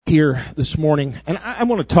here this morning, and I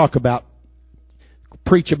want to talk about,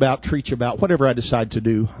 preach about, whatever I decide to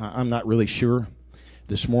do. I'm not really sure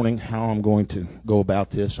this morning how I'm going to go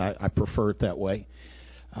about this. I prefer it that way.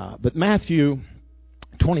 But Matthew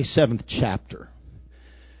 27th chapter,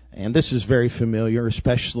 and this is very familiar,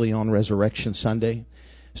 especially on Resurrection Sunday,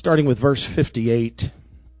 starting with verse 58.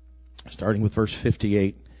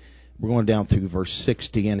 We're going down through verse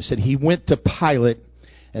 60, and it said, He went to Pilate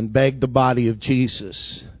and begged the body of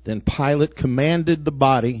Jesus. Then Pilate commanded the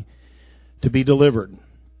body to be delivered.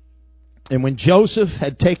 And when Joseph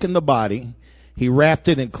had taken the body, he wrapped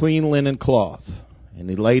it in clean linen cloth, and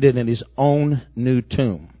he laid it in his own new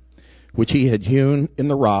tomb, which he had hewn in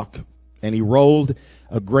the rock, and he rolled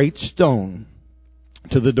a great stone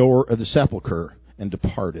to the door of the sepulchre and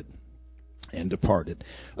departed.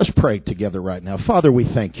 Let's pray together right now. Father, we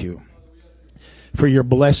thank you for your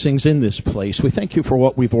blessings in this place. We thank you for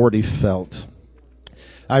what we've already felt.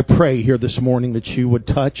 I pray here this morning that you would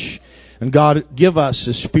touch, and God, give us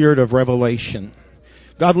a spirit of revelation.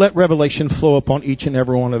 God, let revelation flow upon each and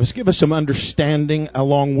every one of us. Give us some understanding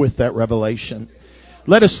along with that revelation.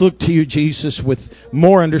 Let us look to you, Jesus, with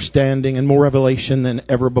more understanding and more revelation than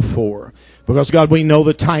ever before. Because, God, we know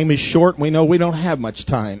the time is short. We know we don't have much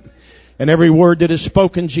time. And every word that is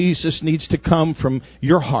spoken, Jesus, needs to come from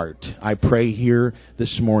your heart. I pray here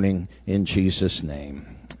this morning in Jesus' name.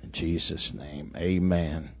 In Jesus' name.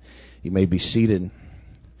 Amen. You may be seated.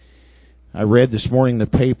 I read this morning in the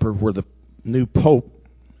paper where the new Pope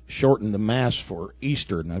shortened the Mass for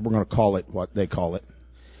Easter. Now, we're going to call it what they call it.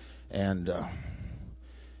 And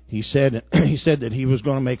he said that he was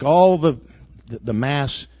going to make all the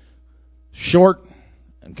Mass short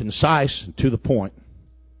and concise and to the point.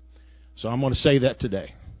 So I'm going to say that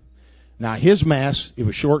today. Now, his Mass, it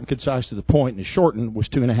was short and concise to the point, and the shortened was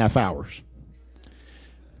 2.5 hours.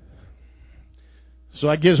 So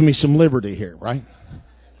that gives me some liberty here, right?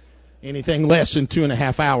 Anything less than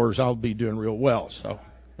 2.5 hours, I'll be doing real well. So,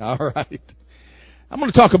 all right. I'm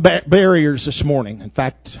going to talk about barriers this morning. In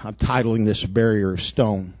fact, I'm titling this Barrier of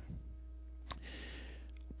Stone.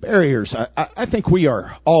 Barriers. I think we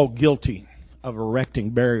are all guilty of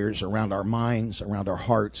erecting barriers around our minds, around our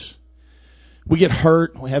hearts. We get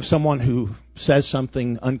hurt. We have someone who says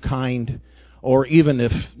something unkind, or even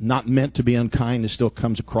if not meant to be unkind, it still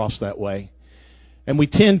comes across that way. And we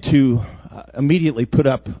tend to immediately put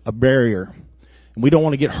up a barrier. And we don't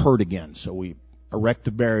want to get hurt again. So we erect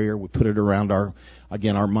a barrier. We put it around our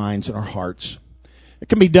minds and our hearts. It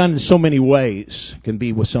can be done in so many ways. It can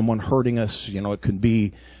be with someone hurting us. It can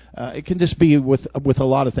be. It can just be with a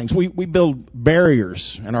lot of things. We build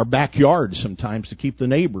barriers in our backyard sometimes to keep the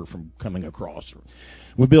neighbor from coming across.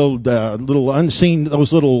 We build those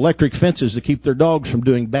little electric fences to keep their dogs from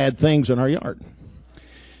doing bad things in our yard.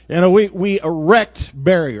 We erect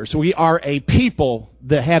barriers. We are a people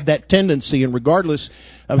that have that tendency, and regardless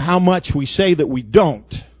of how much we say that we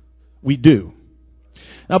don't, we do.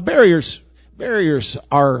 Now, barriers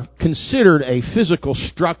are considered a physical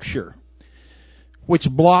structure which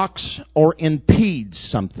blocks or impedes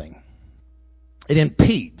something. It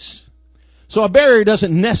impedes. So a barrier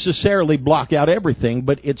doesn't necessarily block out everything,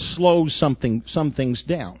 but it slows some things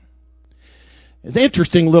down. It's an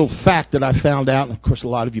interesting little fact that I found out, and of course a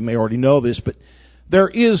lot of you may already know this, but there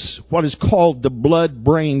is what is called the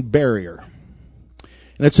blood-brain barrier.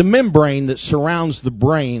 And it's a membrane that surrounds the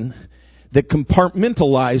brain that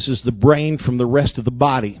compartmentalizes the brain from the rest of the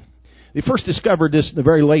body. They first discovered this in the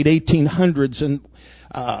very late 1800s, and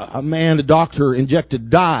a doctor, injected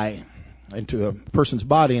dye into a person's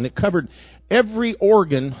body, and it covered every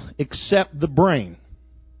organ except the brain.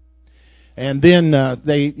 And then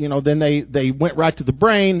they went right to the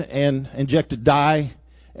brain and injected dye,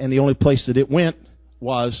 and the only place that it went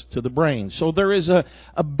was to the brain. So there is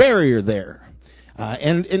a barrier there,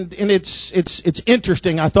 and it's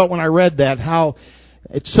interesting. I thought when I read that how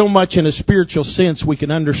it's so much in a spiritual sense we can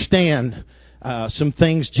understand some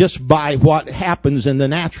things just by what happens in the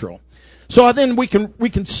natural. So then we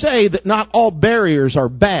can say that not all barriers are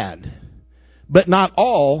bad, but not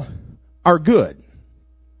all are good.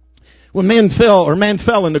 When man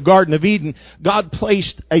fell in the Garden of Eden, God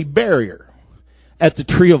placed a barrier at the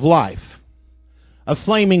tree of life, a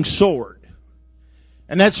flaming sword.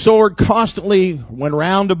 And that sword constantly went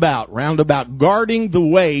round about, guarding the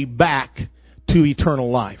way back to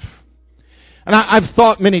eternal life. And I've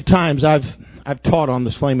thought many times, I've taught on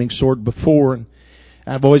this flaming sword before, and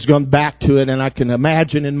I've always gone back to it, and I can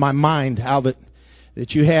imagine in my mind how that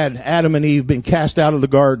you had Adam and Eve being cast out of the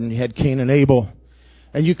garden, you had Cain and Abel,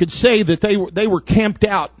 and you could say that they were camped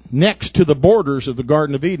out next to the borders of the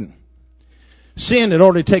Garden of Eden. Sin had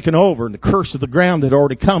already taken over, and the curse of the ground had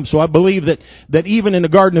already come. So I believe that even in the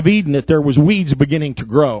Garden of Eden, that there was weeds beginning to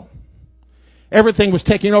grow. Everything was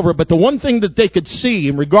taking over. But the one thing that they could see,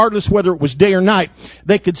 and regardless whether it was day or night,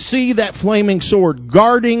 they could see that flaming sword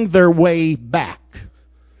guarding their way back,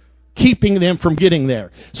 keeping them from getting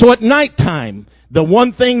there. So at nighttime, the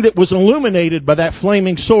one thing that was illuminated by that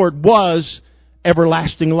flaming sword was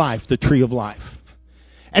everlasting life, the tree of life.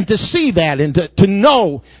 And to see that and to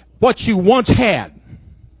know what you once had,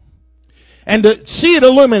 and to see it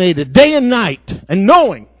illuminated day and night, and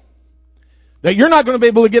knowing that you're not going to be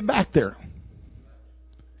able to get back there.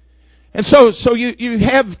 And so you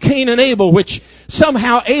have Cain and Abel, which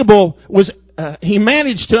somehow Abel he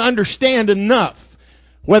managed to understand enough,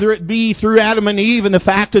 whether it be through Adam and Eve and the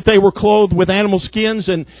fact that they were clothed with animal skins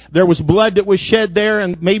and there was blood that was shed there,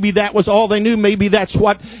 and maybe that was all they knew. Maybe that's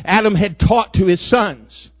what Adam had taught to his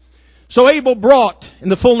sons. So Abel brought, in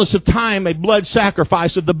the fullness of time, a blood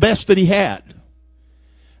sacrifice of the best that he had.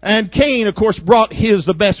 And Cain, of course, brought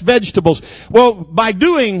the best vegetables. Well, by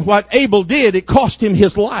doing what Abel did, it cost him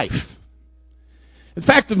his life. In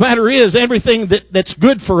fact, the matter is, everything that's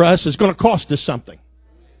good for us is going to cost us something.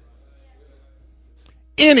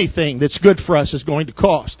 Anything that's good for us is going to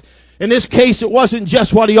cost. In this case, it wasn't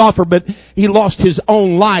just what he offered, but he lost his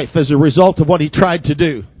own life as a result of what he tried to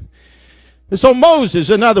do. And so Moses,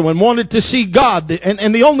 another one, wanted to see God.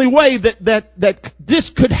 And the only way that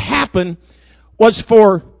this could happen was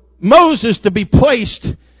for Moses to be placed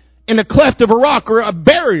in a cleft of a rock, or a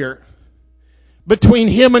barrier between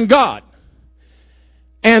him and God.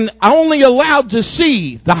 And only allowed to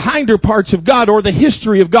see the hinder parts of God, or the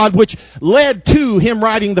history of God, which led to him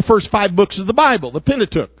writing the first 5 books of the Bible, the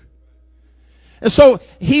Pentateuch. And so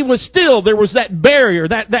there was that barrier,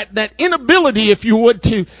 that inability, if you would,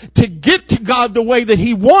 to get to God the way that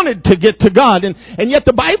he wanted to get to God. And yet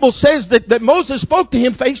the Bible says that Moses spoke to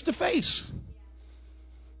him face to face.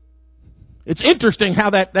 It's interesting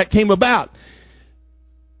how that came about.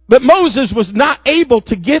 But Moses was not able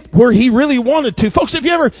to get where he really wanted to. Folks, have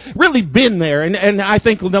you ever really been there? And I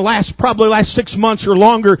think in the last 6 months or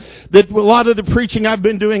longer, that a lot of the preaching I've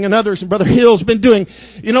been doing and others, and Brother Hill's been doing,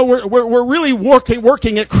 we're really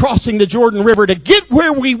working at crossing the Jordan River to get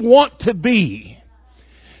where we want to be.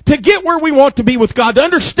 To get where we want to be with God, to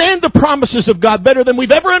understand the promises of God better than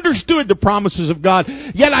we've ever understood the promises of God.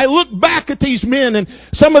 Yet I look back at these men and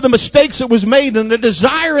some of the mistakes that was made and the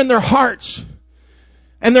desire in their hearts.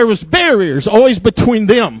 And there was barriers always between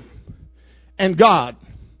them and God.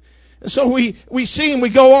 And so we see and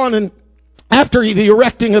we go on, and after the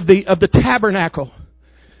erecting of the tabernacle,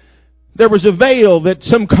 there was a veil that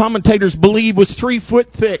some commentators believe was 3 foot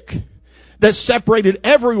thick that separated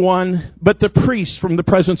everyone but the priest from the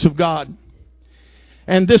presence of God.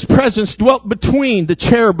 And this presence dwelt between the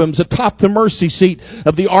cherubims atop the mercy seat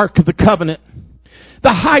of the Ark of the Covenant. The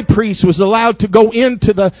high priest was allowed to go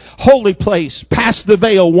into the holy place, past the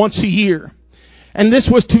veil, once a year. And this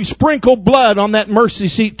was to sprinkle blood on that mercy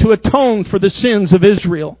seat to atone for the sins of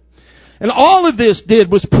Israel. And all of this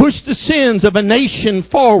did was push the sins of a nation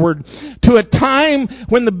forward to a time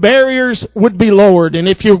when the barriers would be lowered. And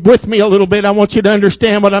if you're with me a little bit, I want you to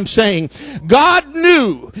understand what I'm saying. God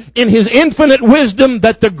knew in His infinite wisdom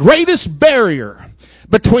that the greatest barrier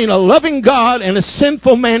between a loving God and a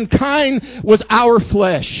sinful mankind was our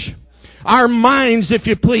flesh. Our minds, if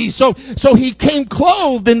you please. So He came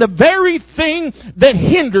clothed in the very thing that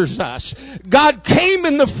hinders us. God came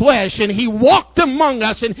in the flesh and He walked among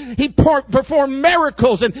us and He performed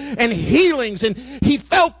miracles and healings, and He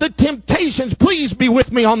felt the temptations. Please be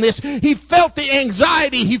with me on this. He felt the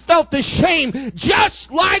anxiety. He felt the shame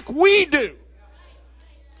just like we do.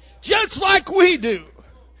 Just like we do.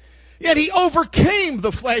 Yet He overcame the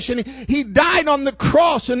flesh and He died on the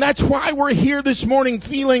cross. And that's why we're here this morning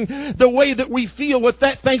feeling the way that we feel, with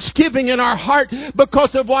that thanksgiving in our heart,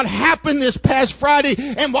 because of what happened this past Friday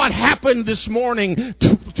and what happened this morning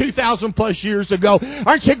 2,000 plus years ago.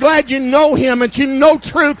 Aren't you glad you know Him and you know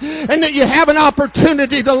truth, and that you have an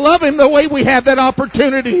opportunity to love Him the way we have that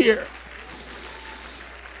opportunity here?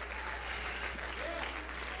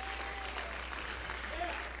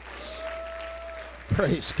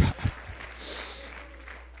 Praise God.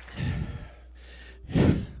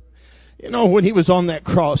 You know, when He was on that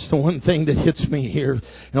cross, the one thing that hits me here,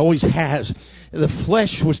 and always has, the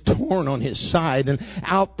flesh was torn on His side and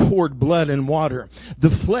outpoured blood and water.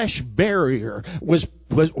 The flesh barrier was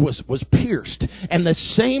was pierced. And the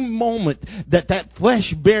same moment that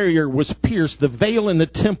flesh barrier was pierced, the veil in the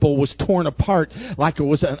temple was torn apart like it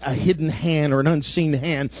was a hidden hand or an unseen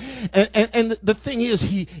hand. And the thing is,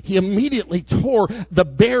 he immediately tore the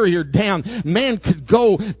barrier down. Man could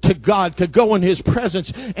go to God, could go in His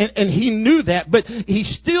presence, and he knew that, but he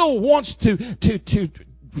still wants to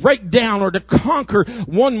break down or to conquer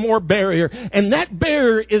one more barrier, and that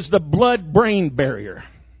barrier is the blood-brain barrier.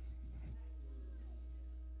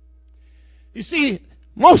 You see,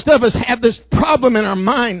 most of us have this problem in our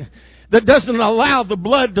mind that doesn't allow the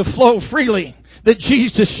blood to flow freely that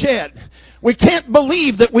Jesus shed. We can't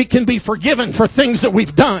believe that we can be forgiven for things that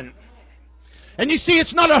we've done. And you see,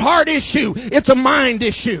 it's not a heart issue, it's a mind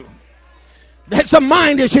issue. It's a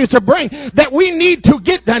mind issue. It's a brain that we need to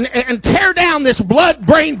get done and tear down this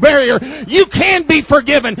blood-brain barrier. You can be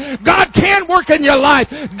forgiven. God can work in your life.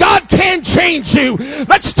 God can change you.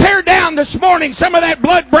 Let's tear down this morning some of that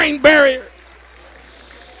blood-brain barrier.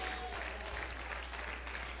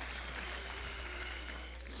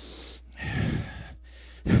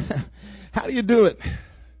 How do you do it?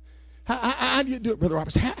 How do you do it, Brother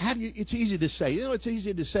Roberts? How do you? It's easy to say. You know, it's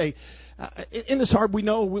easy to say. In this heart, we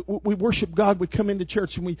know we worship God. We come into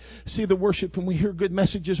church and we see the worship and we hear good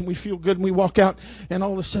messages and we feel good and we walk out and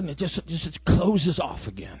all of a sudden it just closes off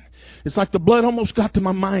again. It's like the blood almost got to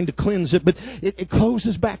my mind to cleanse it, but it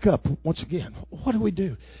closes back up once again. What do we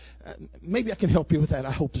do? Maybe I can help you with that,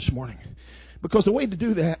 I hope, this morning. Because the way to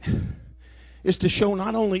do that is to show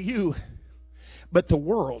not only you, but the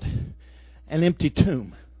world an empty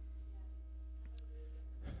tomb.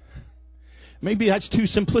 Maybe that's too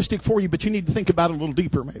simplistic for you, but you need to think about it a little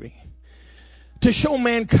deeper maybe. To show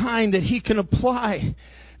mankind that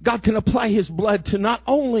God can apply His blood to not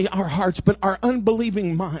only our hearts, but our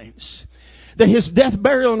unbelieving minds. That His death,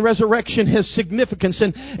 burial, and resurrection has significance,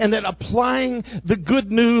 and that applying the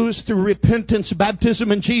good news through repentance,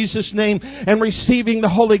 baptism in Jesus' name, and receiving the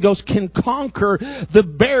Holy Ghost can conquer the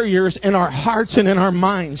barriers in our hearts and in our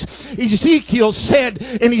minds. Ezekiel said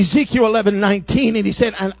in Ezekiel 11:19, and he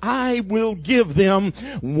said, "And I will give them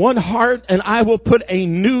one heart, and I will put a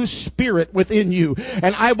new spirit within you.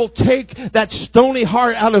 And I will take that stony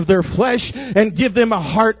heart out of their flesh and give them a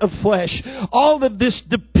heart of flesh." All of this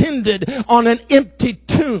depended on an empty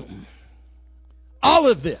tomb. All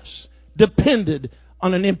of this depended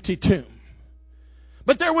on an empty tomb.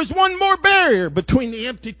 But there was one more barrier between the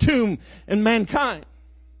empty tomb and mankind.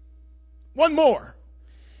 One more.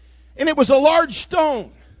 And it was a large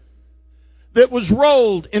stone that was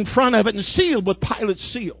rolled in front of it and sealed with Pilate's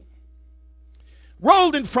seal.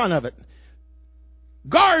 Rolled in front of it.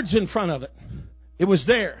 Guards in front of it. It was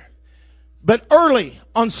there. But early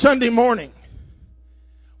on Sunday morning,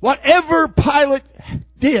 whatever Pilate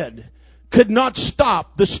did could not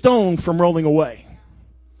stop the stone from rolling away.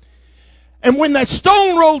 And when that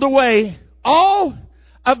stone rolled away, all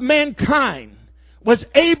of mankind was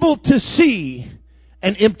able to see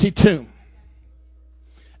an empty tomb.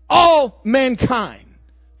 All mankind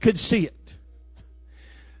could see it.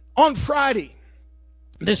 On Friday,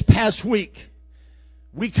 this past week,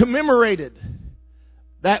 we commemorated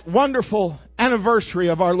that wonderful anniversary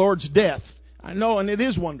of our Lord's death. I know, and it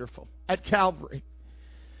is wonderful, at Calvary.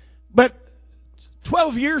 But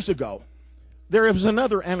 12 years ago, there was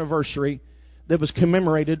another anniversary that was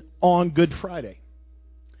commemorated on Good Friday.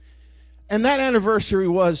 And that anniversary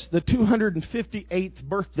was the 258th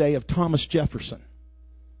birthday of Thomas Jefferson.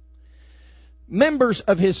 Members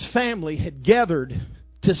of his family had gathered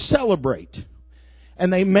to celebrate.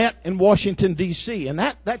 And they met in Washington, D.C. And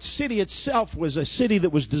that city itself was a city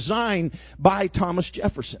that was designed by Thomas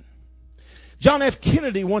Jefferson. John F.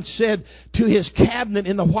 Kennedy once said to his cabinet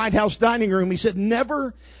in the White House dining room, he said,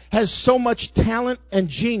 "Never has so much talent and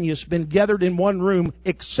genius been gathered in one room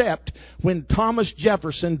except when Thomas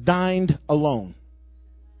Jefferson dined alone."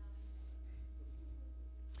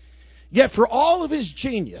 Yet for all of his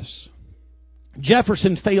genius,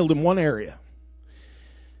 Jefferson failed in one area.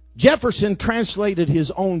 Jefferson translated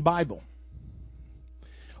his own Bible.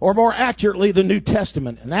 Or more accurately, the New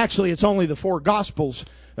Testament. And actually, it's only the four Gospels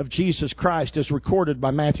of Jesus Christ as recorded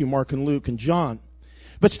by Matthew, Mark, and Luke, and John.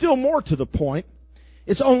 But still more to the point,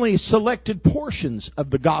 it's only selected portions of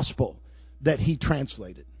the Gospel that he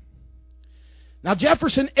translated. Now,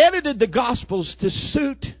 Jefferson edited the Gospels to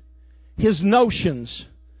suit his notions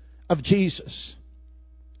of Jesus.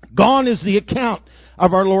 Gone is the account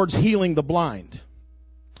of our Lord's healing the blind,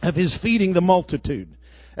 of His feeding the multitude,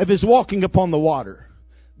 of His walking upon the water.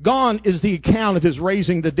 Gone is the account of His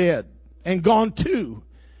raising the dead. And gone too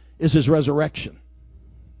is His resurrection.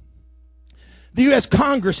 The U.S.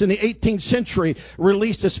 Congress in the 18th century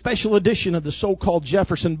released a special edition of the so-called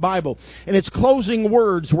Jefferson Bible, and its closing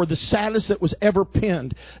words were the saddest that was ever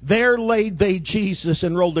penned. There laid they Jesus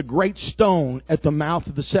and rolled a great stone at the mouth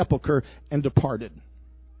of the sepulchre and departed.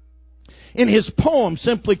 In his poem,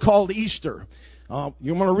 simply called Easter,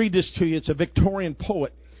 you want to read this to you. It's a Victorian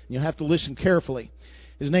poet. You'll have to listen carefully.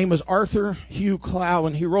 His name was Arthur Hugh Clow,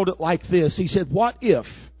 and he wrote it like this. He said, "What if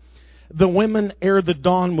the women ere the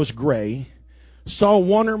dawn was gray saw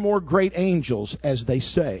one or more great angels, as they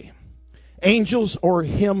say, angels or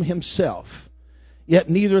him himself, yet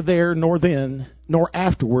neither there nor then, nor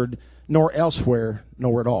afterward, nor elsewhere,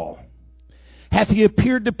 nor at all? Hath he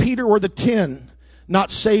appeared to Peter or the 10, not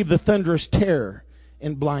save the thunderous terror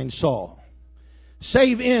in blind Saul?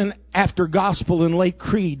 Save in after gospel and late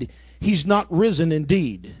creed, he's not risen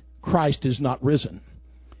indeed, Christ is not risen.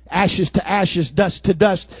 Ashes to ashes, dust to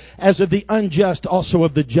dust, as of the unjust, also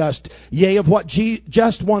of the just. Yea, of what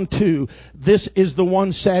just one too. This is the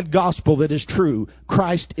one sad gospel that is true.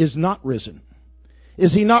 Christ is not risen.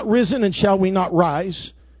 Is he not risen, and shall we not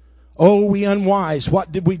rise? Oh, we unwise,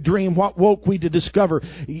 what did we dream? What woke we to discover?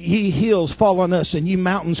 Ye hills fall on us, and ye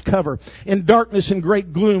mountains cover. In darkness and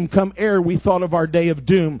great gloom come ere we thought of our day of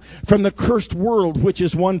doom. From the cursed world, which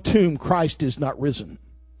is one tomb, Christ is not risen.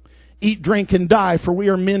 Eat, drink, and die, for we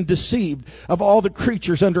are men deceived. Of all the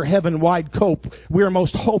creatures under heaven wide cope, we are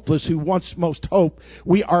most hopeless who once most hope.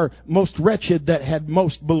 We are most wretched that had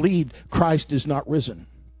most believed. Christ is not risen.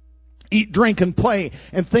 Eat, drink, and play,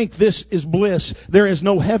 and think this is bliss. There is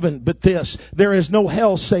no heaven but this. There is no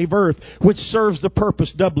hell save earth, which serves the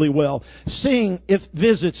purpose doubly well. Seeing it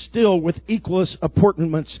visits still with equalest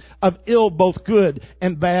apportionments of ill both good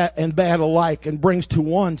and bad alike, and brings to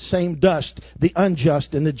one same dust the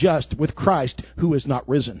unjust and the just with Christ who is not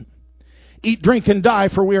risen. Eat, drink, and die,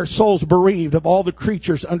 for we are souls bereaved of all the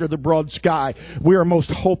creatures under the broad sky. We are most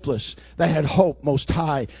hopeless that had hope most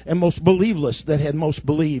high, and most believeless that had most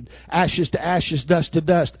believed. Ashes to ashes, dust to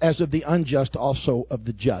dust, as of the unjust also of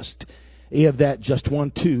the just. Ye of that just one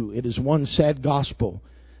too. It is one sad gospel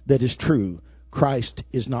that is true. Christ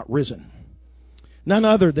is not risen." None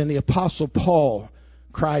other than the Apostle Paul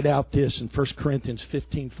cried out this in 1 Corinthians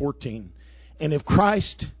 15:14. "And if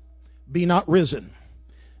Christ be not risen,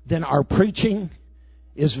 then our preaching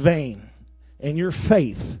is vain, and your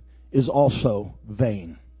faith is also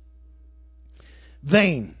vain."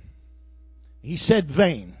 Vain. He said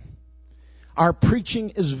vain. Our preaching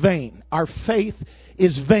is vain. Our faith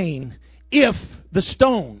is vain if the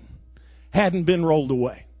stone hadn't been rolled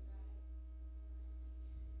away.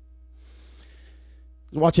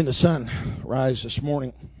 I was watching the sun rise this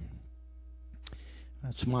morning.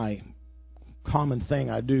 That's my common thing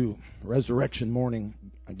I do. Resurrection morning,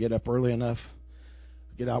 I get up early enough,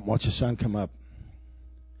 get out and watch the sun come up,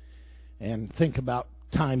 and think about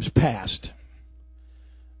times past.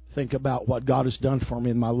 Think about what God has done for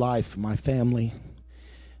me in my life, my family.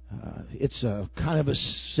 It's a kind of a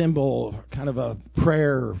symbol, kind of a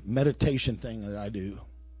prayer, meditation thing that I do.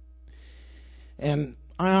 And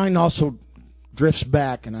my mind also drifts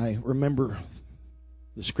back, and I remember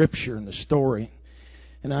the scripture and the story.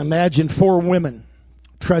 And I imagine 4 women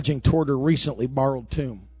trudging toward her recently borrowed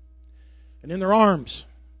tomb. And in their arms,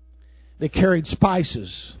 they carried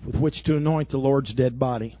spices with which to anoint the Lord's dead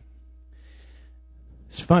body.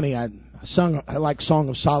 It's funny, I like Song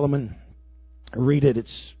of Solomon. I read it.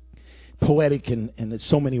 It's poetic in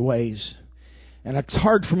so many ways. And it's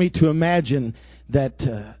hard for me to imagine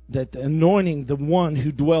that anointing the one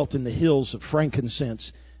who dwelt in the hills of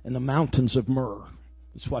frankincense and the mountains of myrrh.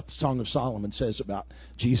 That's what the Song of Solomon says about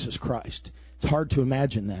Jesus Christ. It's hard to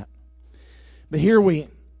imagine that. But here we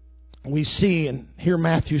see and hear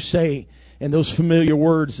Matthew say in those familiar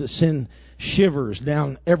words that send shivers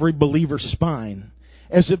down every believer's spine.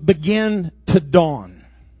 As it began to dawn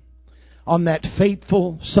on that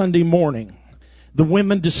fateful Sunday morning, the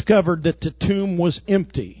women discovered that the tomb was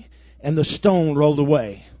empty and the stone rolled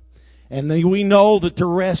away. And we know that the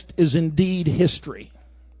rest is indeed history.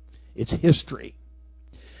 It's history.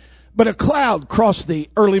 But a cloud crossed the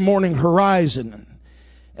early morning horizon,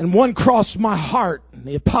 and one crossed my heart.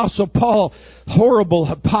 The Apostle Paul, horrible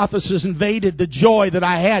hypothesis invaded the joy that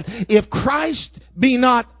I had. If Christ be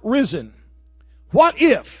not risen, what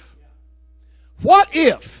if? What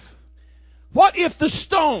if? What if the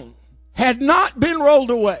stone had not been rolled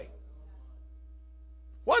away?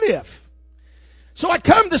 What if? So I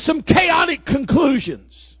come to some chaotic conclusions.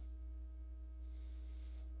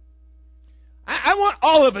 I want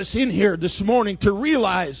all of us in here this morning to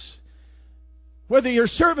realize, whether you're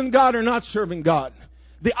serving God or not serving God,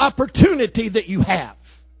 the opportunity that you have.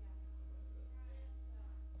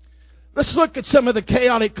 Let's look at some of the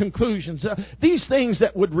chaotic conclusions. These things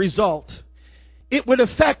that would result. It would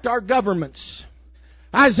affect our governments.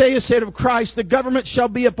 Isaiah said of Christ, the government shall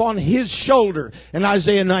be upon His shoulder, in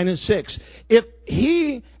Isaiah 9:6. If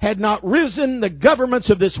He had not risen, the governments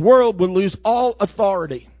of this world would lose all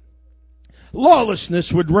authority.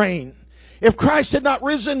 Lawlessness would reign. If Christ had not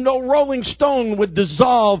risen, no rolling stone would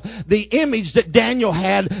dissolve the image that Daniel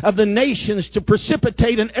had of the nations to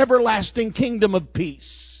precipitate an everlasting kingdom of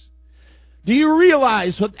peace. Do you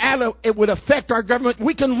realize what it would affect our government?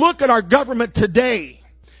 We can look at our government today.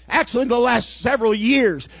 Actually, in the last several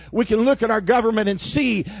years, we can look at our government and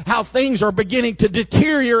see how things are beginning to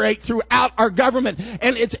deteriorate throughout our government.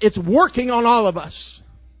 And it's working on all of us.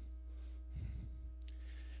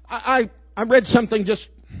 I read something just...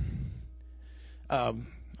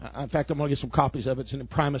 in fact, I'm going to get some copies of it. It's in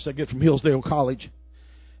Primus I get from Hillsdale College.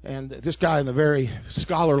 And this guy, in a very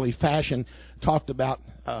scholarly fashion, talked about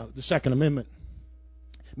the Second Amendment.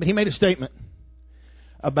 But he made a statement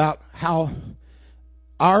about how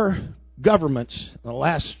our governments in the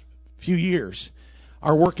last few years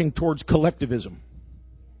are working towards collectivism.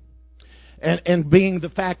 And being the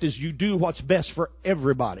fact is you do what's best for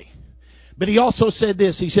everybody. But he also said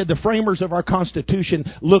this. He said the framers of our Constitution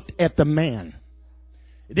looked at the man.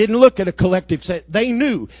 It didn't look at a collective set. They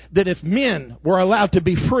knew that if men were allowed to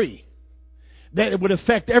be free, that it would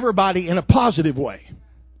affect everybody in a positive way.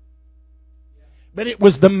 But it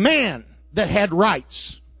was the man that had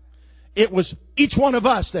rights. It was each one of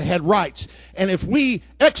us that had rights. And if we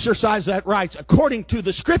exercise that rights according to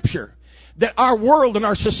the Scripture, that our world and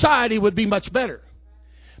our society would be much better.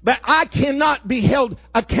 But I cannot be held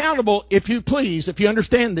accountable, if you please, if you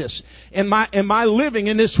understand this, in my living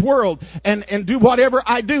in this world, and do whatever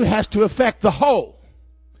I do has to affect the whole.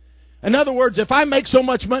 In other words, if I make so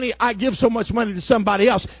much money, I give so much money to somebody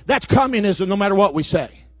else. That's communism, no matter what we say.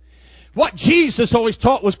 What Jesus always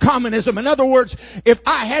taught was communism. In other words, if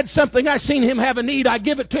I had something, I seen him have a need, I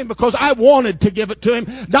give it to him because I wanted to give it to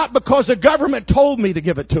him, not because the government told me to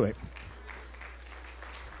give it to him.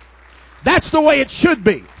 That's the way it should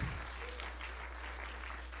be.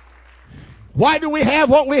 Why do we have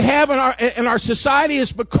what we have in our society?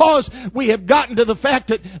 Is because we have gotten to the fact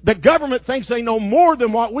that the government thinks they know more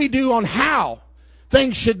than what we do on how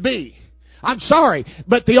things should be. I'm sorry,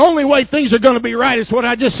 but the only way things are going to be right is what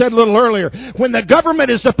I just said a little earlier. When the government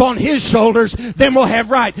is upon His shoulders, then we'll have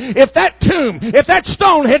right. If that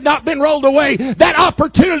stone had not been rolled away, that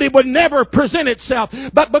opportunity would never present itself.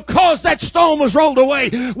 But because that stone was rolled away,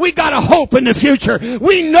 we got a hope in the future.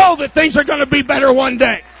 We know that things are going to be better one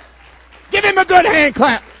day. Give Him a good hand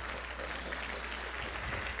clap.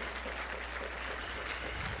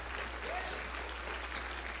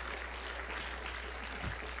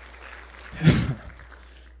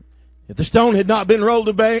 If the stone had not been rolled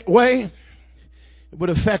away, it would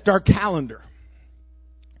affect our calendar.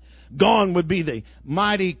 Gone would be the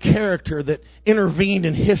mighty character that intervened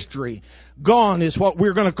in history. Gone is what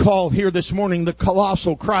we're going to call here this morning the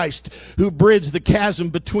colossal Christ who bridged the chasm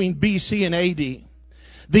between BC and AD.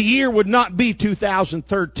 The year would not be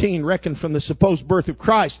 2013, reckoned from the supposed birth of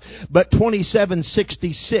Christ, but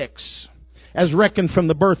 2766, as reckoned from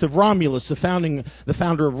the birth of Romulus, the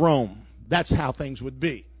founder of Rome. That's how things would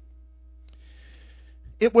be.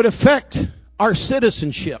 It would affect our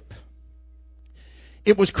citizenship.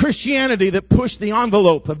 It was Christianity that pushed the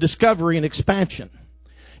envelope of discovery and expansion.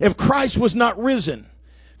 If Christ was not risen,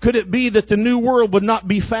 could it be that the new world would not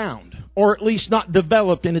be found, or at least not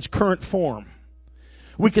developed in its current form?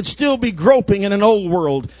 We could still be groping in an old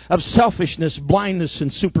world of selfishness, blindness,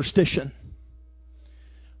 and superstition.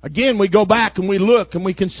 Again, we go back and we look and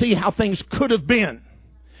we can see how things could have been.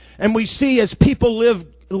 And we see as people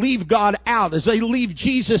leave God out, as they leave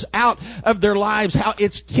Jesus out of their lives, how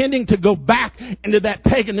it's tending to go back into that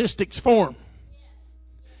paganistic form.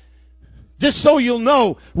 Just so you'll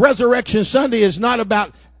know, Resurrection Sunday is not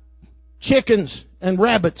about chickens and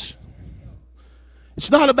rabbits.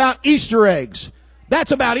 It's not about Easter eggs.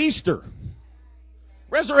 That's about Easter.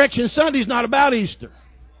 Resurrection Sunday is not about Easter.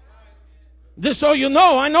 Just so you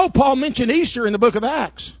know, I know Paul mentioned Easter in the book of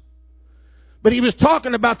Acts. But he was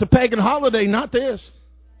talking about the pagan holiday, not this.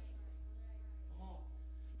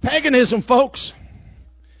 Paganism, folks.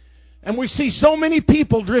 And we see so many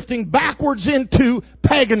people drifting backwards into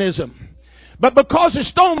paganism. But because the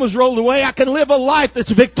stone was rolled away, I can live a life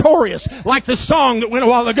that's victorious, like the song that went a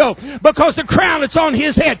while ago. Because the crown that's on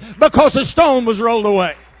His head, because the stone was rolled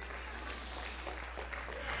away.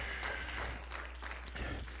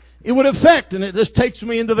 It would affect, and this takes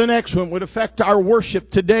me into the next one, would affect our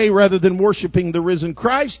worship today rather than worshiping the risen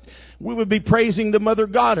Christ. We would be praising the Mother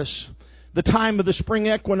Goddess. the time of the spring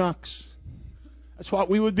equinox. That's what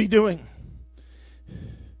we would be doing.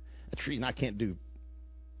 That's the reason I can't do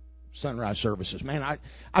sunrise services. Man,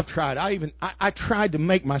 I've tried. I tried to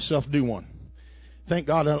make myself do one. Thank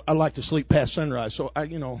God I like to sleep past sunrise. So,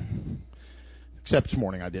 except this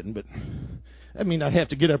morning I didn't. But I mean, I'd have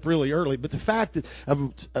to get up really early. But the fact that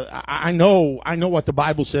I know what the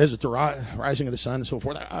Bible says at the rising of the sun and so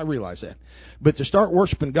forth, I realize that. But to start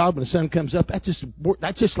worshiping God when the sun comes up,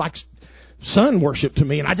 that's just like sun worship to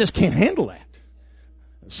me, and I just can't handle that.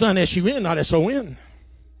 Sun, S-U-N, not S-O-N.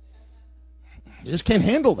 I just can't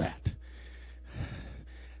handle that.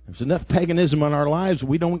 There's enough paganism in our lives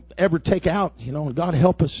we don't ever take out. And God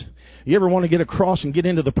help us. You ever want to get across and get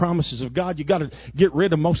into the promises of God, you got to get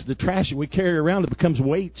rid of most of the trash that we carry around that becomes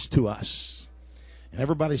weights to us. And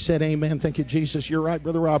everybody said amen. Thank you, Jesus. You're right,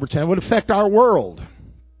 Brother Roberts. And it would affect our world.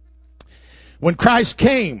 When Christ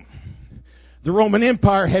came, the Roman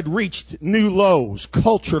Empire had reached new lows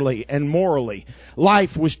culturally and morally.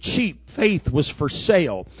 Life was cheap. Faith was for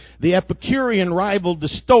sale. The Epicurean rivaled the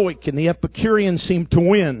Stoic, and the Epicurean seemed to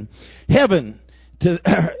win.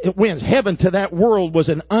 It wins. Heaven to that world was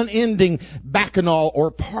an unending bacchanal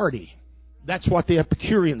or party. That's what the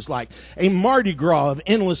Epicureans liked. A Mardi Gras of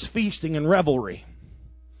endless feasting and revelry.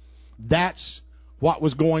 That's what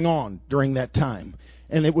was going on during that time.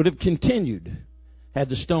 And it would have continued had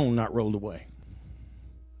the stone not rolled away.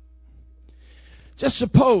 Just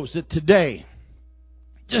suppose that today,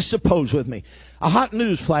 just suppose with me, a hot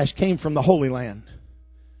news flash came from the Holy Land.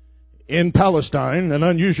 In Palestine, an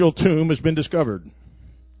unusual tomb has been discovered.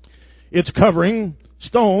 Its covering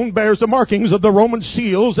stone bears the markings of the Roman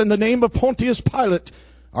seals and the name of Pontius Pilate.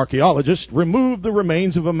 Archaeologists removed the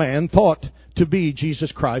remains of a man thought to be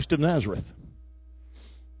Jesus Christ of Nazareth.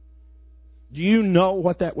 Do you know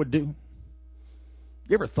what that would do?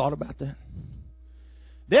 You ever thought about that?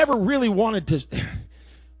 They ever really wanted to...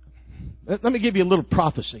 Let me give you a little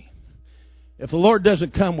prophecy. If the Lord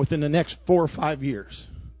doesn't come within the next 4 or 5 years,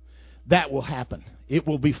 that will happen. It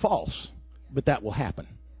will be false, but that will happen.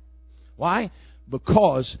 Why?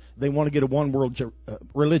 Because they want to get a one world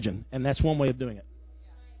religion, and that's one way of doing it.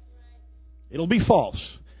 It'll be false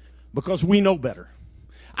because we know better.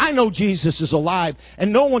 I know Jesus is alive,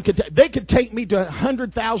 and no one could. They could take me to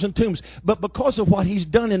 100,000 tombs, but because of what He's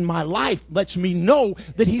done in my life, lets me know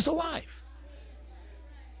that He's alive.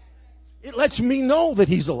 It lets me know that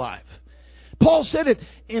He's alive. Paul said it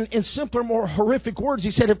in simpler, more horrific words.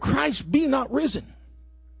 He said, "If Christ be not risen."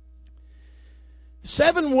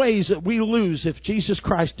 7 ways that we lose if Jesus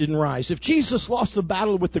Christ didn't rise. If Jesus lost the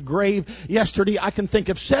battle with the grave yesterday, I can think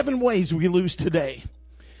of 7 ways we lose today.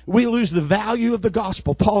 We lose the value of the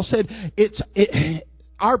gospel. Paul said,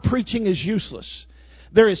 our preaching is useless.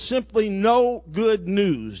 There is simply no good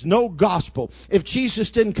news, no gospel, if Jesus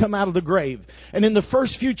didn't come out of the grave. And in the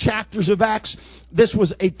first few chapters of Acts, this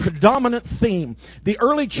was a predominant theme. The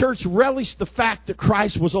early church relished the fact that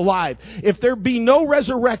Christ was alive. If there be no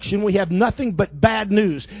resurrection, we have nothing but bad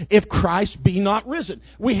news. If Christ be not risen,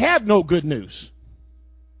 we have no good news.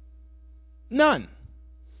 None.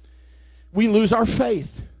 We lose our faith.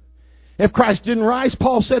 If Christ didn't rise,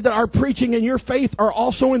 Paul said that our preaching and your faith are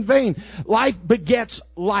also in vain. Like begets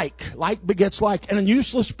like. Like begets like. And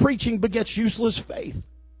useless preaching begets useless faith.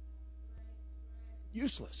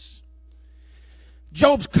 Useless.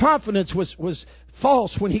 Job's confidence was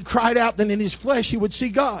false when he cried out that in his flesh he would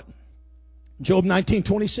see God. Job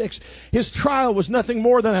 19:26. His trial was nothing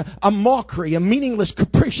more than a mockery, a meaningless,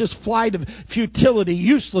 capricious flight of futility,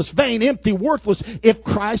 useless, vain, empty, worthless, if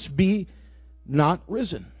Christ be not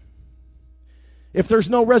risen. If there's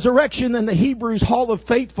no resurrection, then the Hebrews' hall of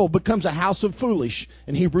faithful becomes a house of foolish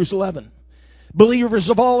in Hebrews 11. Believers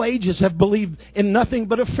of all ages have believed in nothing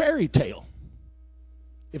but a fairy tale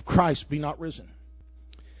if Christ be not risen.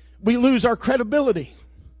 We lose our credibility.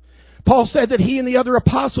 Paul said that he and the other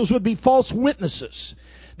apostles would be false witnesses.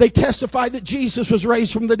 They testified that Jesus was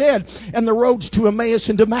raised from the dead, and the roads to Emmaus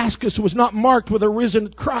and Damascus was not marked with a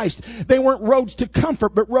risen Christ. They weren't roads to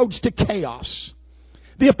comfort, but roads to chaos.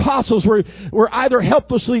 The apostles were either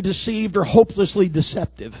helplessly deceived or hopelessly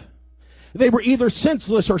deceptive. They were either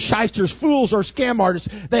senseless or shysters, fools or scam artists.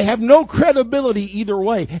 They have no credibility either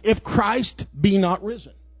way if Christ be not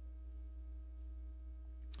risen.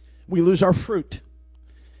 We lose our fruit.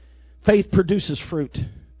 Faith produces fruit.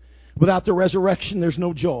 Without the resurrection, there's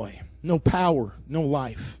no joy, no power, no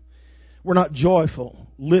life. We're not joyful,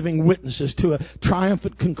 living witnesses to a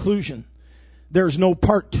triumphant conclusion. There's no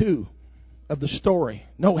part 2 of the story.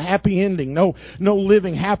 No happy ending. No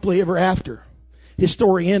living happily ever after. His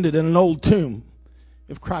story ended in an old tomb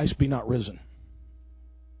if Christ be not risen.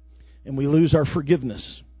 And we lose our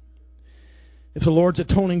forgiveness. If the Lord's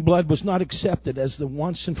atoning blood was not accepted as the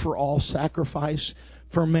once and for all sacrifice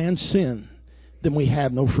for man's sin, then we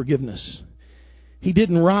have no forgiveness. He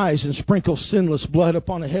didn't rise and sprinkle sinless blood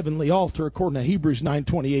upon a heavenly altar, according to Hebrews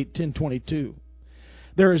 9:28, 10:22.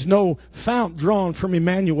 There is no fount drawn from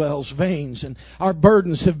Emmanuel's veins, and our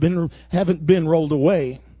burdens haven't been rolled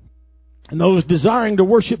away. And those desiring to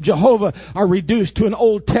worship Jehovah are reduced to an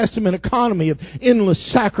Old Testament economy of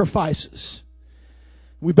endless sacrifices.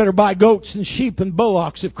 We better buy goats and sheep and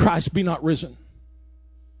bullocks if Christ be not risen. Do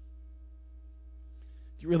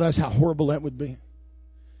you realize how horrible that would be?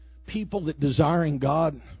 People that desiring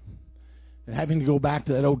God and having to go back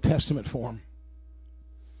to that Old Testament form.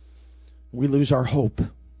 We lose our hope.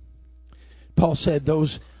 Paul said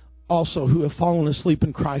those also who have fallen asleep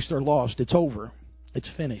in Christ are lost. It's over. It's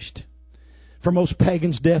finished. For most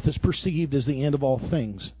pagans, death is perceived as the end of all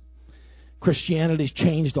things. Christianity's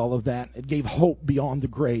changed all of that. It gave hope beyond the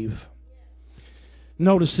grave.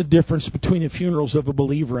 Notice the difference between the funerals of a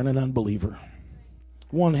believer and an unbeliever.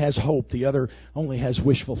 One has hope. The other only has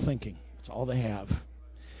wishful thinking. That's all they have.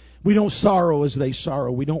 We don't sorrow as they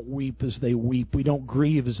sorrow. We don't weep as they weep. We don't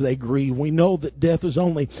grieve as they grieve. We know that death is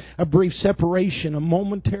only a brief separation, a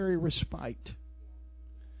momentary respite.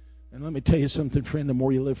 And let me tell you something, friend. The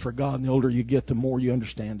more you live for God and the older you get, the more you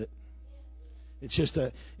understand it. It's just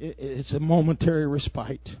it's a momentary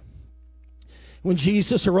respite. When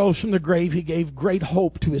Jesus arose from the grave, He gave great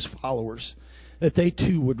hope to His followers that they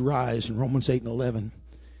too would rise in Romans 8 and 11.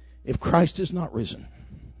 If Christ is not risen,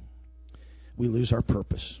 we lose our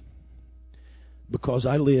purpose. Because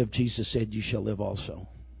I live, Jesus said, you shall live also.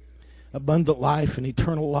 Abundant life and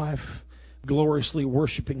eternal life, gloriously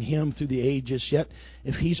worshiping Him through the ages. Yet,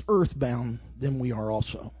 if He's earthbound, then we are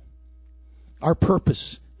also. Our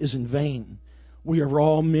purpose is in vain. We are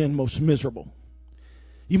all men most miserable.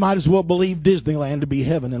 You might as well believe Disneyland to be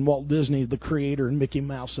heaven and Walt Disney the creator and Mickey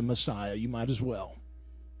Mouse the Messiah. You might as well.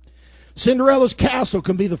 Cinderella's castle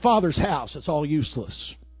can be the Father's house. It's all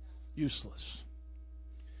useless. Useless.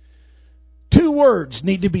 2 words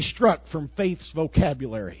need to be struck from faith's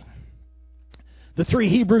vocabulary. The 3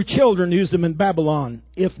 Hebrew children used them in Babylon,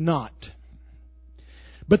 if not.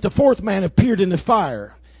 But the 4th man appeared in the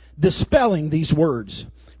fire, dispelling these words.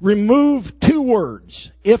 Remove 2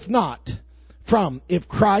 words, if not, from if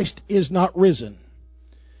Christ is not risen.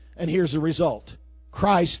 And here's the result.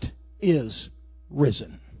 Christ is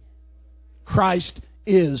risen. Christ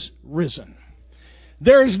is risen.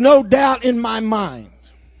 There is no doubt in my mind.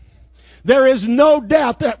 There is no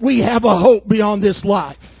doubt that we have a hope beyond this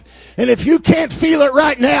life. And if you can't feel it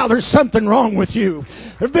right now, there's something wrong with you.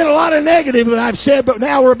 There's been a lot of negative that I've said, but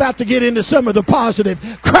now we're about to get into some of the positive.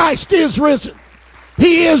 Christ is risen.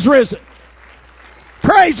 He is risen.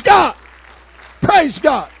 Praise God. Praise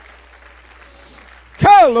God.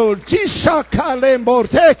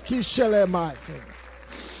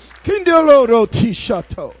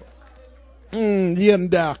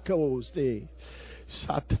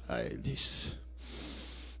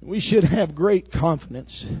 We should have great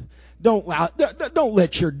confidence. Don't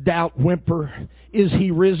let your doubt whimper. Is He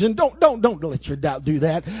risen? Don't let your doubt do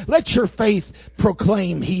that. Let your faith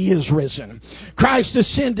proclaim He is risen. Christ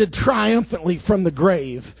ascended triumphantly from the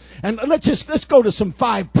grave. And let's go to some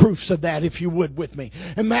 5 proofs of that, if you would, with me.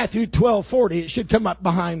 In Matthew 12:40, it should come up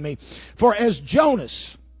behind me. For as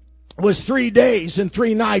Jonas was 3 days and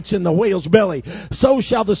 3 nights in the whale's belly, so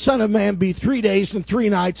shall the Son of Man be 3 days and 3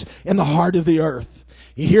 nights in the heart of the earth.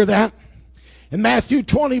 You hear that? In Matthew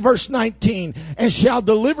 20 verse 19, and shall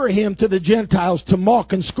deliver Him to the Gentiles to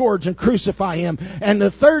mock and scourge and crucify Him, and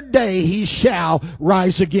the 3rd day He shall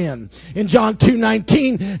rise again. In John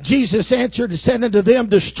 2:19, Jesus answered and said unto them,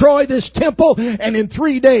 destroy this temple, and in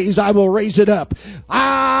 3 days I will raise it up.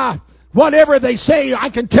 Whatever they say, I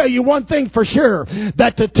can tell you one thing for sure,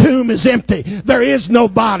 that the tomb is empty. There is no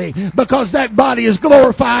body, because that body is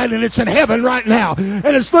glorified and it's in heaven right now. And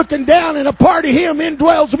it's looking down, and a part of Him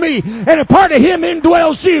indwells me, and a part of Him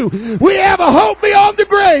indwells you. We have a hope beyond the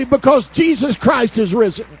grave because Jesus Christ is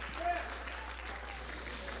risen.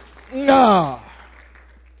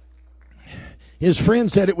 His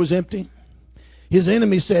friends said it was empty. His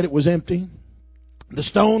enemies said it was empty. The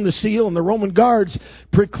stone, the seal, and the Roman guards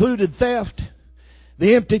precluded theft.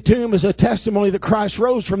 The empty tomb is a testimony that Christ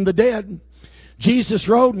rose from the dead. Jesus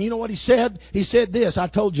rose, and you know what He said? He said this, I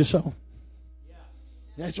told you so.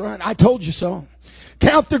 That's right, I told you so.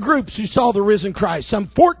 Count the groups who saw the risen Christ. Some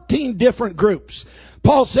 14 different groups.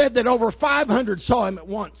 Paul said that over 500 saw Him at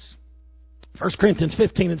once. 1 Corinthians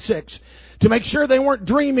 15 and 6. To make sure they weren't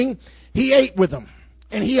dreaming, He ate with them.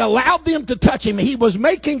 And He allowed them to touch Him. He was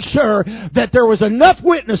making sure that there was enough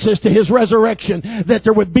witnesses to His resurrection that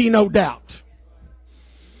there would be no doubt.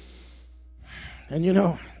 And you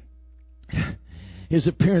know, his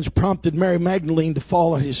appearance prompted Mary Magdalene to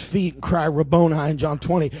fall at his feet and cry Rabboni in John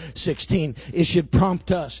 20:16. It should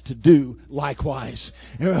prompt us to do likewise.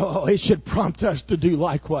 Oh, it should prompt us to do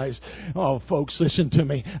likewise. Oh, folks, listen to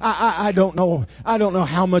me. I don't know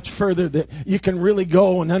how much further that you can really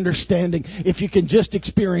go in understanding if you can just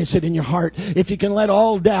experience it in your heart. If you can let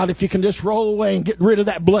all doubt, if you can just roll away and get rid of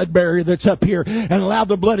that blood barrier that's up here and allow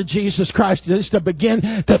the blood of Jesus Christ just to begin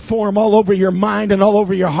to form all over your mind and all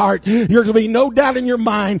over your heart. There's going to be no doubt in your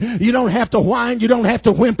mind. You don't have to whine. You don't have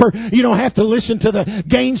to whimper. You don't have to listen to the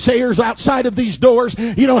gainsayers outside of these doors.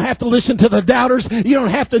 You don't have to listen to the doubters. You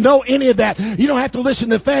don't have to know any of that. You don't have to listen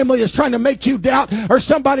to family that's trying to make you doubt or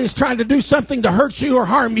somebody is trying to do something to hurt you or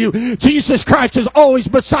harm you. Jesus Christ is always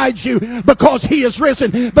beside you because He is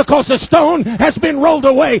risen, because the stone has been rolled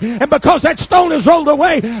away. And because that stone is rolled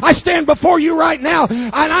away, I stand before you right now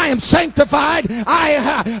and I am sanctified.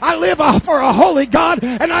 I live for a holy God,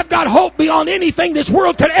 and I've got hope beyond anything this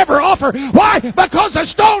world could ever offer. Why? Because the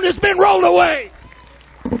stone has been rolled away.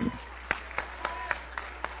 Praise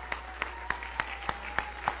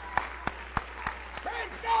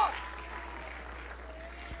God.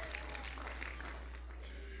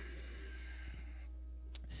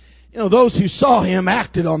 You know, those who saw Him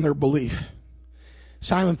acted on their belief.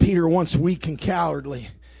 Simon Peter, once weak and cowardly,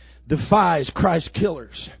 defies Christ's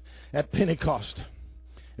killers at Pentecost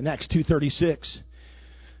in Acts 2:36.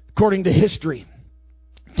 According to history,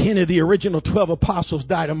 10 of the original 12 apostles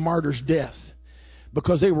died a martyr's death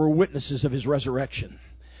because they were witnesses of His resurrection.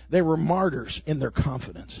 They were martyrs in their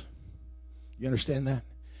confidence. You understand that?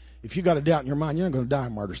 If you got a doubt in your mind, you're not going to die a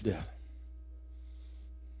martyr's death.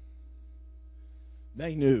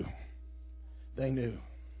 They knew. They knew.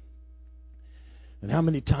 And how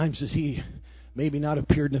many times has He maybe not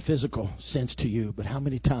appeared in a physical sense to you, but how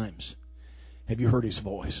many times have you heard His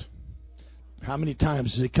voice? How many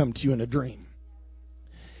times has He come to you in a dream?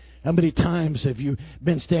 How many times have you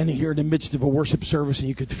been standing here in the midst of a worship service and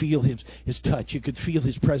you could feel His touch, you could feel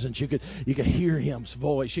His presence, you could hear His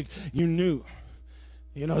voice, you knew.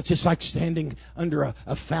 You know, it's just like standing under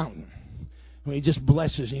a fountain when He just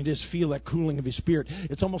blesses and you just feel that cooling of His Spirit.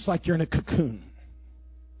 It's almost like you're in a cocoon.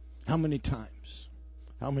 How many times?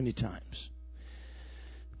 How many times?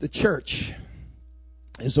 The church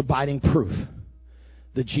is abiding proof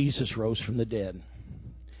that Jesus rose from the dead.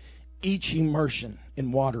 Each immersion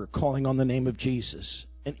in water calling on the name of Jesus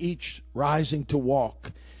and each rising to walk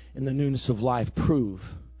in the newness of life prove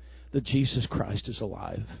that Jesus Christ is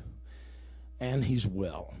alive and He's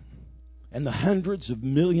well. And the hundreds of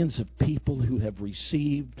millions of people who have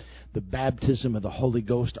received the baptism of the Holy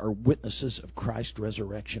Ghost are witnesses of Christ's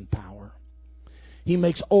resurrection power. He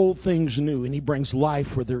makes old things new, and He brings life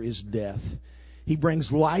where there is death. He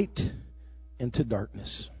brings light into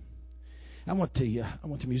darkness. I want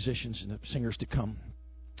the musicians and the singers to come.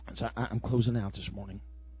 So I'm closing out this morning.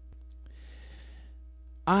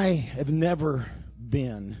 I have never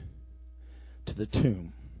been to the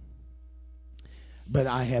tomb, but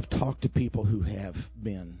I have talked to people who have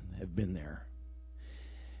been there.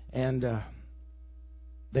 And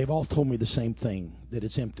they've all told me the same thing, that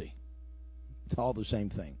it's empty. It's all the same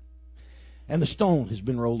thing. And the stone has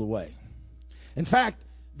been rolled away. In fact,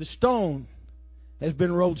 the stone has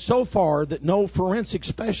been rolled so far that no forensic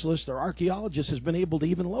specialist or archaeologist has been able to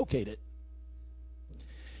even locate it.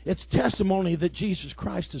 It's testimony that Jesus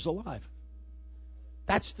Christ is alive.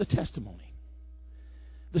 That's the testimony.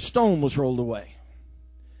 The stone was rolled away.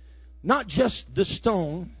 Not just the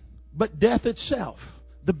stone, but death itself.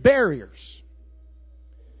 The barriers.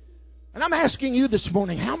 And I'm asking you this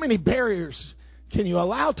morning, how many barriers can you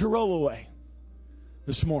allow to roll away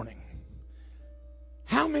this morning?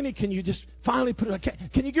 How many can you just finally put it?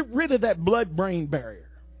 Can you get rid of that blood-brain barrier?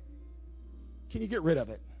 Can you get rid of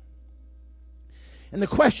it? And the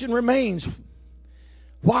question remains,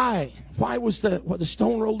 why? Why was the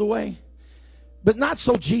stone rolled away? But not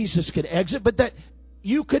so Jesus could exit, but that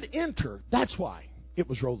you could enter. That's why it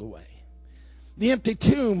was rolled away. The empty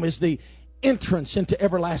tomb is the entrance into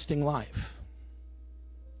everlasting life.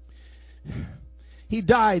 He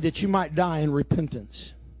died that you might die in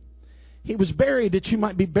repentance. He was buried that you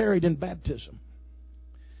might be buried in baptism.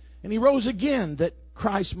 And He rose again that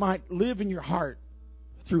Christ might live in your heart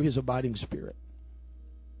through His abiding Spirit.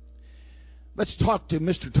 Let's talk to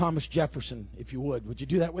Mr. Thomas Jefferson, if you would. Would you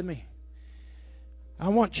do that with me? I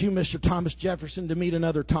want you, Mr. Thomas Jefferson, to meet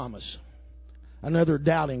another Thomas. Another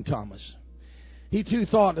doubting Thomas. He too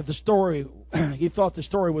thought that the story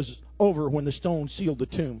was over when the stone sealed the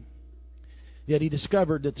tomb. Yet he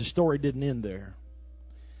discovered that the story didn't end there.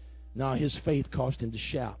 Now his faith caused him to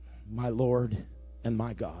shout, "My Lord and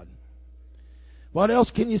my God." What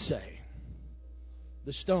else can you say?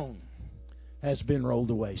 The stone has been rolled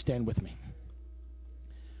away. Stand with me.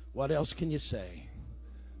 What else can you say?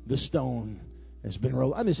 The stone has been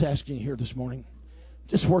rolled. I'm just asking you here this morning.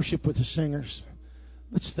 Just worship with the singers.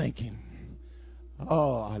 Let's thank Him.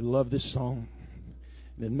 Oh, I love this song.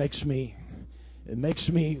 It makes me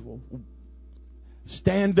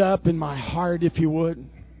stand up in my heart, if you would.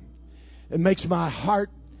 It makes my heart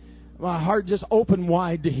just open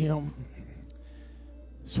wide to Him.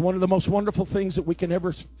 It's one of the most wonderful things that we can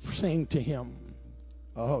ever sing to Him.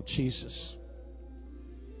 Oh, Jesus.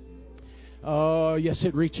 Oh, yes,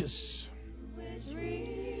 it reaches.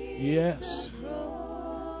 Yes.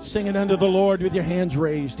 Sing it unto the Lord with your hands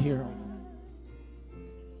raised here.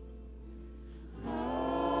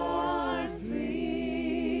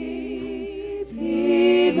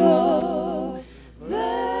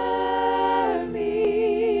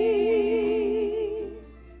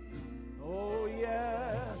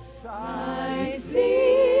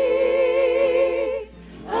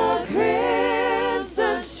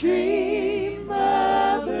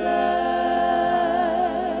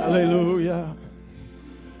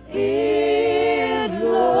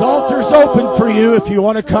 Open for you if you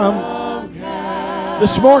want to come.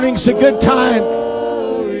 This morning's a good time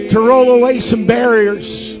to roll away some barriers.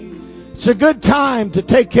 It's a good time to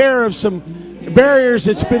take care of some barriers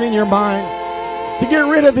that's been in your mind. To get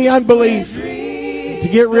rid of the unbelief. To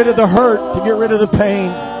get rid of the hurt. To get rid of the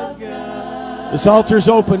pain. This altar's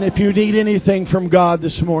open if you need anything from God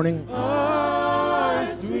this morning.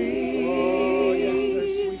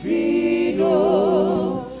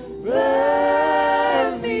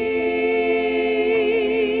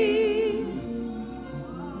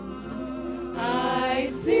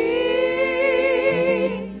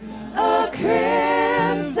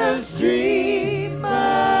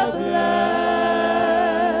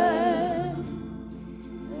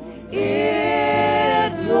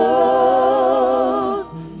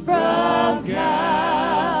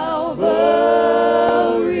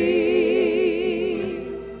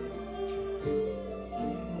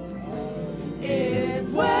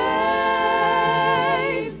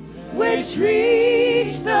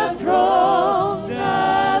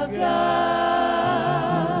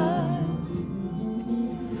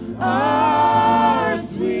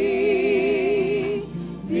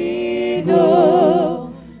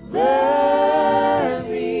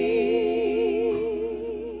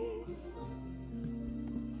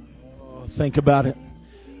 Think about it.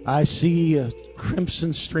 I see a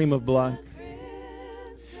crimson stream of blood.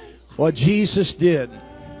 What Jesus did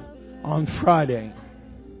on Friday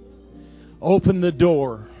opened the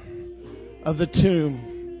door of the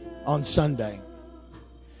tomb on Sunday.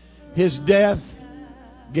 His death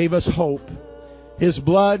gave us hope. His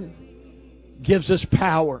blood gives us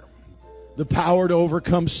power. The power to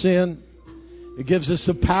overcome sin. It gives us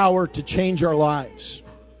the power to change our lives.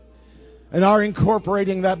 And our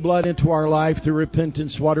incorporating that blood into our life through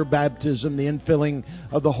repentance, water baptism, the infilling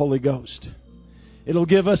of the Holy Ghost. It'll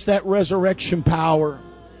give us that resurrection power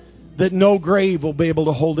that no grave will be able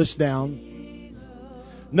to hold us down.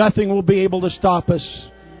 Nothing will be able to stop us.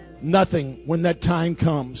 Nothing when that time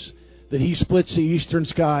comes that He splits the eastern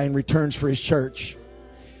sky and returns for His church.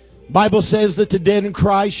 The Bible says that the dead in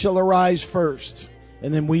Christ shall arise first,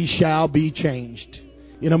 and then we shall be changed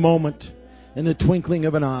in a moment, in the twinkling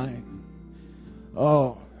of an eye.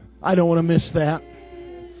 Oh, I don't want to miss that.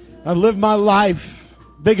 I've lived my life,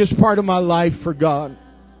 biggest part of my life for God.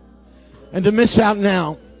 And to miss out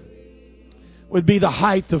now would be the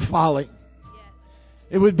height of folly.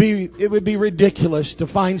 It would be ridiculous to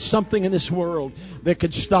find something in this world that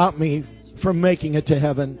could stop me from making it to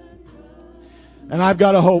heaven. And I've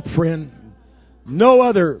got a hope, friend. No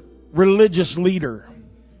other religious leader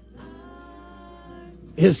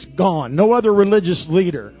is gone. No other religious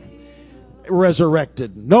leader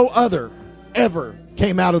resurrected. No other ever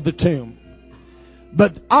came out of the tomb.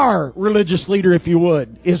 But our religious leader, if you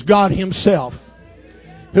would, is God Himself,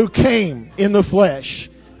 who came in the flesh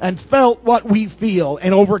and felt what we feel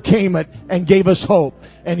and overcame it and gave us hope.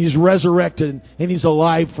 And He's resurrected and He's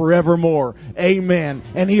alive forevermore. Amen.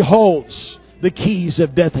 And He holds the keys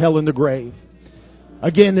of death, hell, and the grave.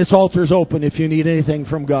 Again, this altar is open if you need anything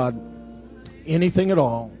from God. Anything at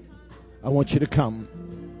all. I want you to come.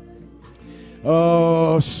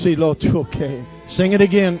 Oh, Silo Tuke. Sing it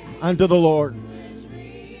again unto the Lord.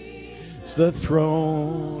 It's the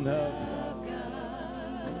throne of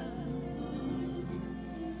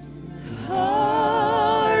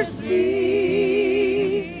our sweet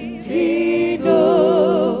King over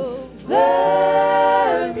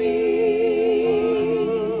me.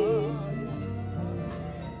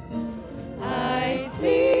 I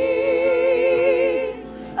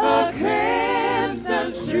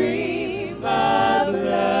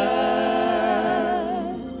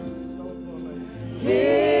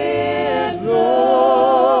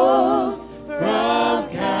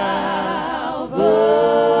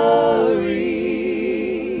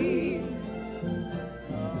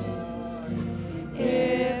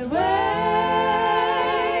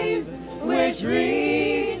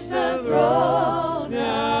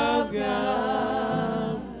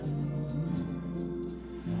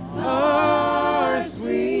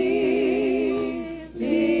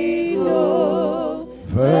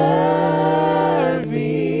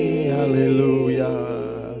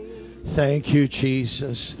Thank you,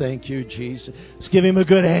 Jesus. Thank you, Jesus. Let's give Him a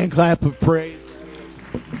good hand clap of praise.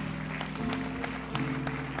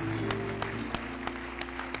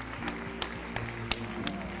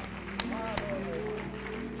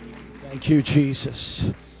 Thank you, Jesus.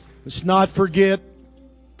 Let's not forget,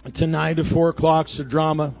 tonight at 4 o'clock is the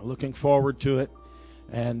drama. Looking forward to it.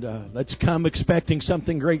 And let's come expecting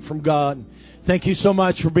something great from God. Thank you so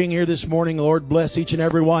much for being here this morning. Lord bless each and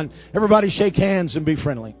every one. Everybody shake hands and be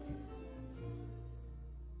friendly.